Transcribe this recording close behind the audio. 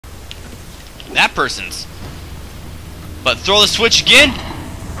that person's. But throw the switch again.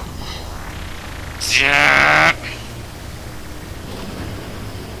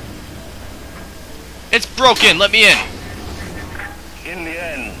 It's broken. Let me in. In the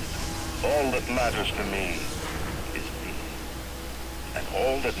end, all that matters to me is me. And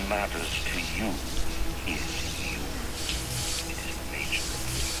all that matters to you is you. It is the nature of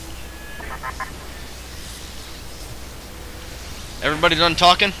things. Everybody done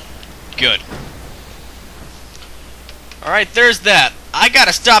talking? Good. Alright, there's that. I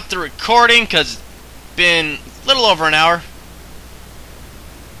gotta stop the recording because it's been a little over an hour.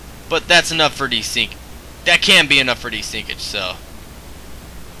 But that's enough for desync. That can be enough for desyncage, so.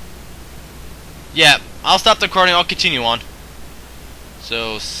 Yeah, I'll stop the recording, I'll continue on.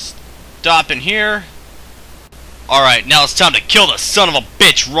 So, stop in here. Alright, now it's time to kill the son of a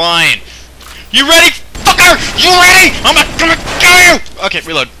bitch, Ryan. You ready, fucker? You ready? I'm gonna kill you! Okay,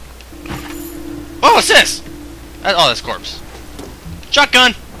 reload. Oh, what's this? Oh, that's corpse.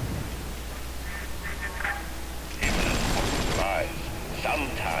 Shotgun.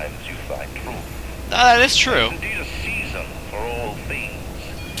 Sometimes you find truth. That is true. There's indeed a season for all things.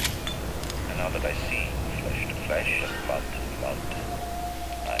 And now that I see flesh to flesh and blood to blood,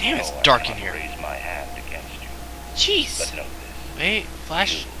 I Damn, it's know dark I in here. raise my hand against you. Jeez. But know this. Wait,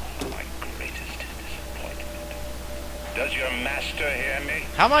 flash. You are my greatest disappointment. Does your master hear me?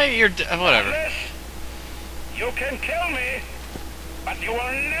 How am I your whatever. Unless you can kill me, but you will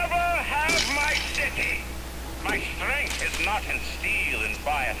never have my city. My strength is not in steel and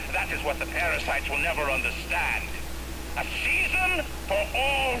fire. That is what the parasites will never understand. A season for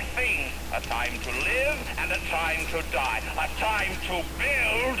all things. A time to live and a time to die. A time to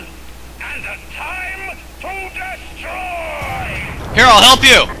build and a time to destroy. Here, I'll help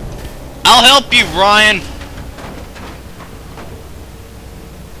you. I'll help you, Ryan.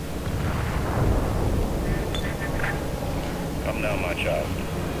 Come now, my child.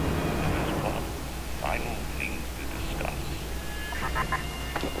 There's one final thing to discuss.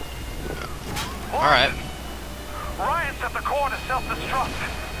 Alright. Ryan set the core to self-destruct.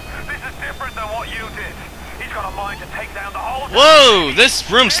 This is different than what you did. He's got a mind to take down the whole... Whoa, this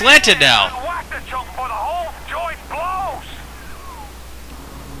room's slanted now. And whack the chunk for the whole joint blows.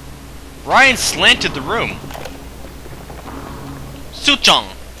 Ryan slanted the room.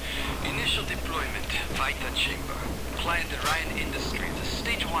 Suchong. Initial deployment, Vita Chamber. Client Ryan Industries,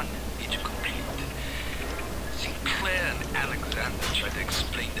 stage 1, each complete. Sinclair and Alexander tried to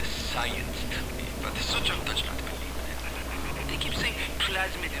explain the science to me, but Suchong does not believe in it. They keep saying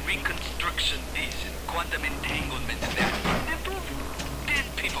plasmid reconstruction this and quantum entanglement that. They're proving dead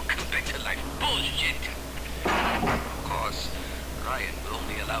people come back to life. Bullshit! Of course, Ryan will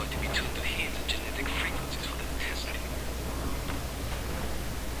only allow it to be tuned to his genetic frequencies for the testing.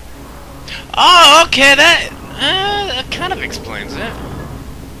 Oh, okay, that kind of explains it.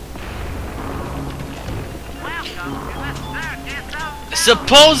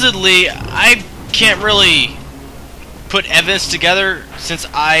 Supposedly, I can't really put evidence together since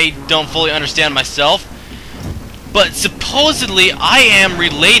I don't fully understand myself, but supposedly I am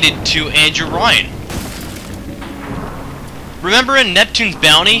related to Andrew Ryan. Remember in Neptune's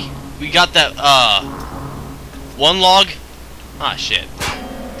Bounty, we got that, one log? Ah, shit.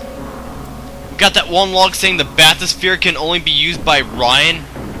 We got that one log saying the bathysphere can only be used by Ryan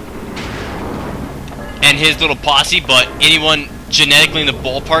and his little posse, but anyone genetically in the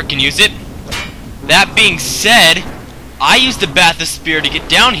ballpark can use it. That being said, I used the bathysphere to get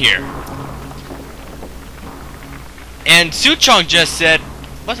down here. And Suchong just said,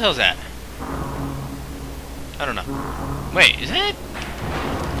 what the hell is that? I don't know. Wait, is that?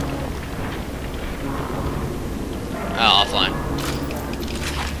 Oh, offline.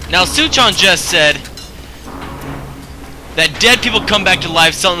 Now, Suchong just said that dead people come back to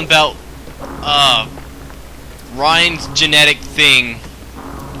life, something about, Ryan's genetic thing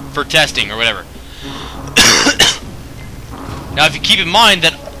for testing or whatever. Now, if you keep in mind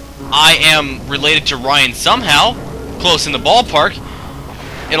that I am related to Ryan somehow, close in the ballpark,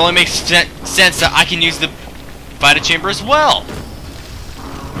 it only makes sense that I can use the Vita Chamber as well.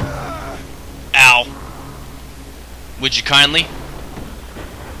 Ow. Would you kindly?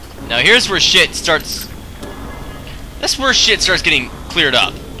 Now here's where shit starts... That's where shit starts getting cleared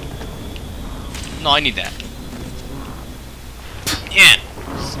up. No, I need that. Yeah.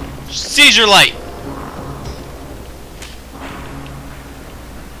 Seizure light.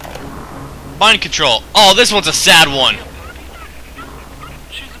 Mind control. Oh, this one's a sad one.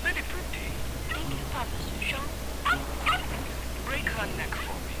 She's very pretty. Thank you, Papa Suchong. Break her neck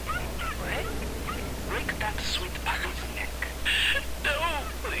for me. What? Break that sweet back's neck. No,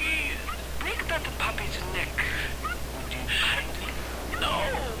 please. Break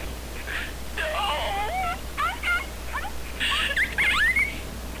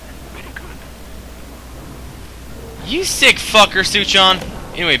You sick fucker, Suchon.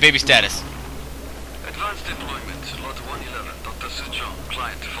 Anyway, baby status. Advanced deployment, lot 111, Dr. Suchong,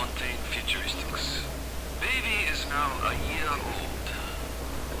 client Fontaine Futuristics. Baby is now a year old,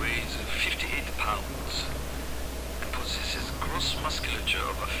 weighs 58 pounds, and possesses gross musculature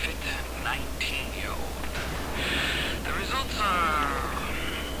of a fit 19-year-old. The results are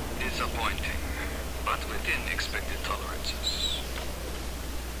disappointing, but within expected tolerances.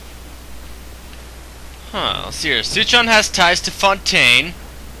 Huh, let's see here. Suchon has ties to Fontaine.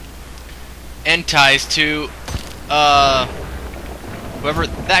 And ties to, whoever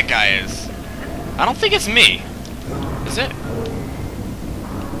that guy is. I don't think it's me. Is it?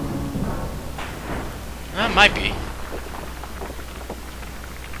 It might be.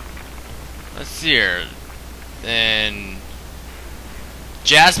 Let's see here. Then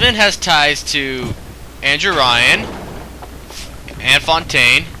Jasmine has ties to Andrew Ryan and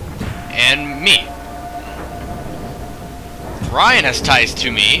Fontaine and me. Ryan has ties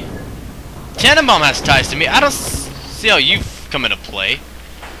to me. Tannenbaum has ties to me. I don't see how you've come into play.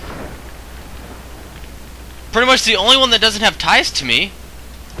 Pretty much the only one that doesn't have ties to me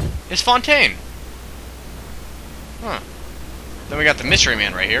is Fontaine. Huh. Then we got the mystery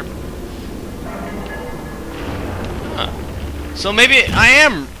man right here. Huh. So maybe I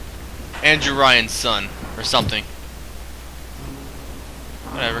am Andrew Ryan's son or something.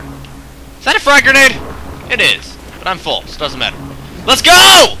 Whatever. Is that a frag grenade? It is. But I'm full, so it doesn't matter. Let's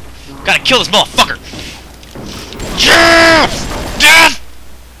go! Gotta kill this motherfucker! Yes! Death!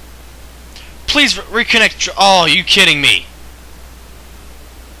 Please reconnect. Oh, are you kidding me?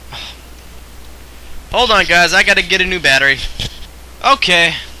 Hold on, guys. I gotta get a new battery.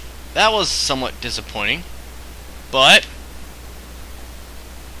 Okay. That was somewhat disappointing. But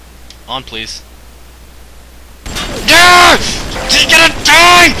on, please. Yeah! You're gonna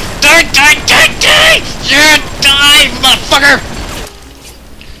die! Die! Yeah, die, motherfucker!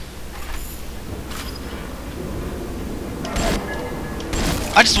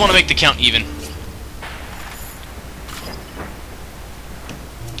 I just want to make the count even.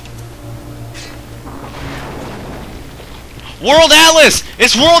 World Atlas!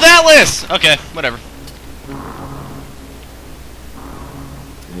 It's World Atlas! Okay, whatever.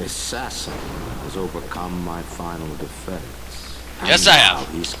 The assassin has overcome my final defense. Yes, I have.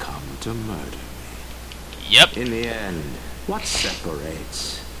 Now he's come to murder me. Yep. In the end, what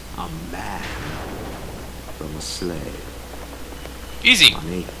separates a man from a slave? Easy.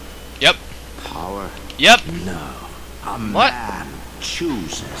 Money? Yep. Power? Yep. No. A What? man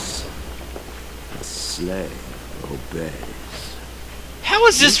chooses. A slave obeys. How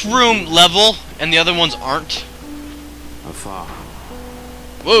is this room level and the other ones aren't? A farm.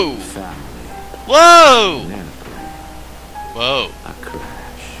 Whoa. Family. Whoa. An airplane. Whoa. A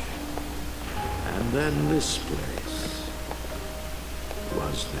crash. And then this place.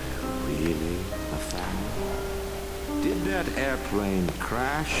 Was there really a family? Did that airplane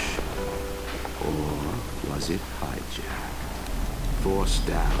crash? Or was it hijacked? Forced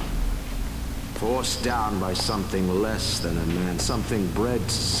down. Forced down by something less than a man. Something bred to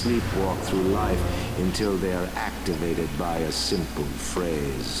sleepwalk through life until they are activated by a simple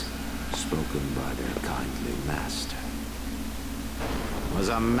phrase spoken by their kindly master. Was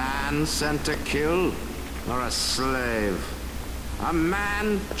a man sent to kill, or a slave? A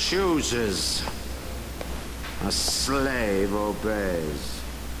man chooses. A slave obeys.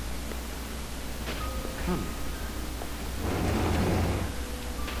 Come.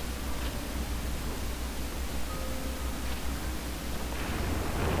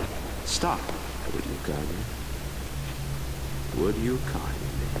 Stop, would you kindly? Would you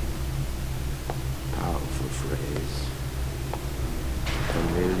kindly? Powerful phrase.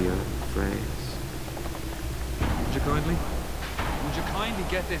 Familiar phrase. Would you kindly? Would you kindly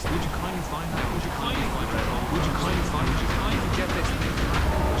get this? Would you kindly find that? Would you kindly find that? Would you kindly find? Would you kindly get this?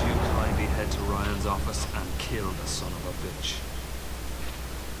 Would you kindly head to Ryan's office and kill the son of a bitch?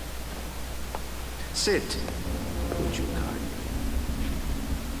 Sit, would you kindly?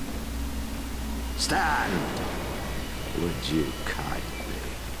 Stand, would you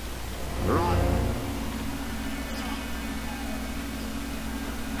kindly? Run.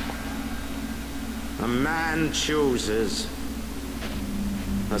 A man chooses.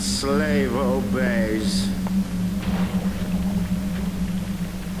 A slave obeys.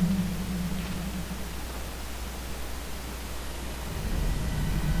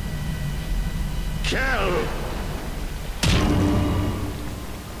 Kill!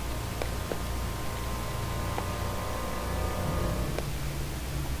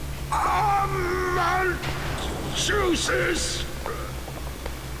 A man chooses.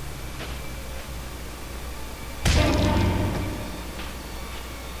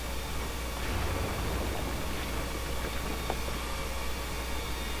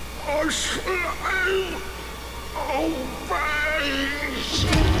 slave! Obeys!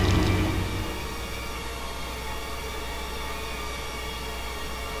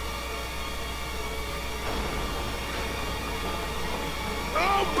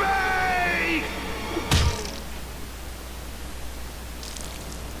 Obey!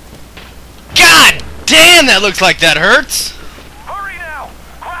 God damn, that looks like that hurts!